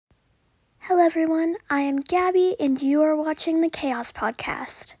Hello everyone, I am Gabby and you are watching the Chaos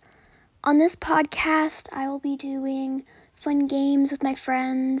Podcast. On this podcast, I will be doing fun games with my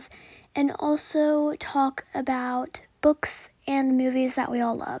friends and also talk about books and movies that we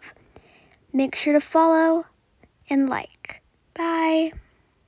all love. Make sure to follow and like. Bye!